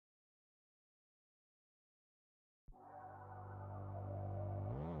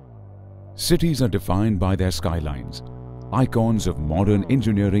Cities are defined by their skylines, icons of modern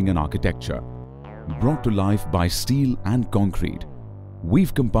engineering and architecture. Brought to life by steel and concrete,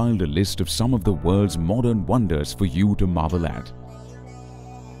 we've compiled a list of some of the world's modern wonders for you to marvel at.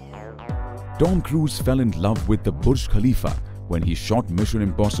 Tom Cruise fell in love with the Burj Khalifa when he shot Mission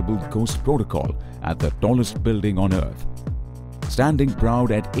Impossible Ghost Protocol at the tallest building on Earth. Standing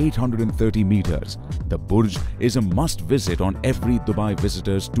proud at 830 meters, the Burj is a must-visit on every Dubai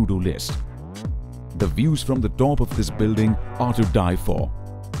visitor's to-do list. The views from the top of this building are to die for.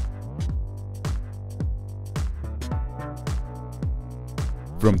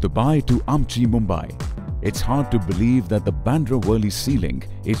 From Dubai to Amchi, Mumbai, it's hard to believe that the Bandra-Worli Sea Link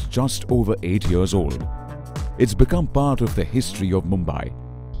is just over 8 years old. It's become part of the history of Mumbai.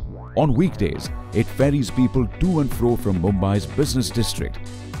 On weekdays, it ferries people to and fro from Mumbai's business district.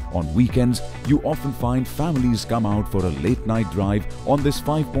 On weekends, you often find families come out for a late-night drive on this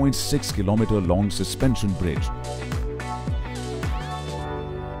 5.6-kilometer long suspension bridge.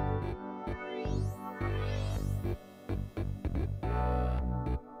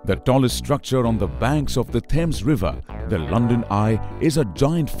 The tallest structure on the banks of the Thames River, the London Eye, is a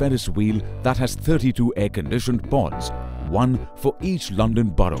giant Ferris wheel that has 32 air-conditioned pods, one for each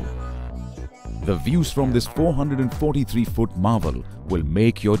London borough. The views from this 443-foot marvel will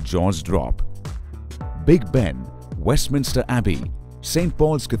make your jaws drop. Big Ben, Westminster Abbey, St.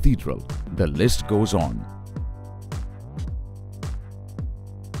 Paul's Cathedral, the list goes on.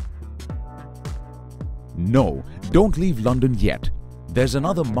 No, don't leave London yet. There's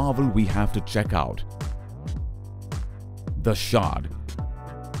another marvel we have to check out. The Shard.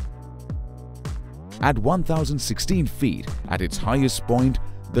 At 1,016 feet, at its highest point,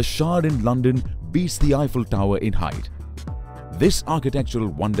 the Shard in London beats the Eiffel Tower in height. This architectural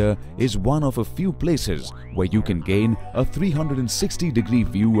wonder is one of a few places where you can gain a 360-degree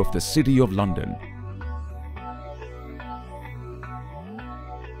view of the City of London.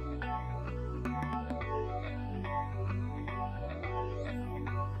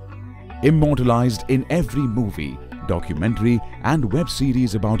 Immortalized in every movie, documentary and web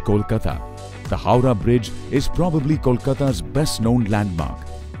series about Kolkata, the Howrah Bridge is probably Kolkata's best-known landmark.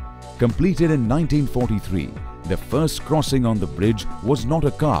 Completed in 1943, the first crossing on the bridge was not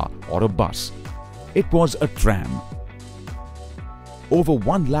a car or a bus. It was a tram. Over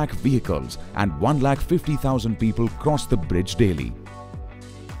 1 lakh vehicles and 1,50,000 people cross the bridge daily.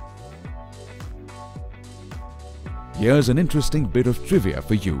 Here's an interesting bit of trivia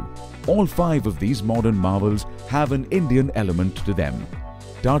for you. All 5 of these modern marvels have an Indian element to them.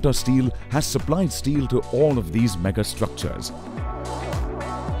 Tata Steel has supplied steel to all of these megastructures.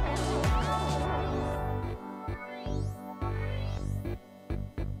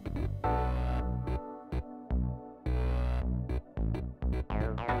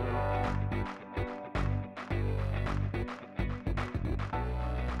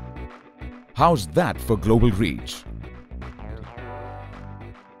 How's that for global reach?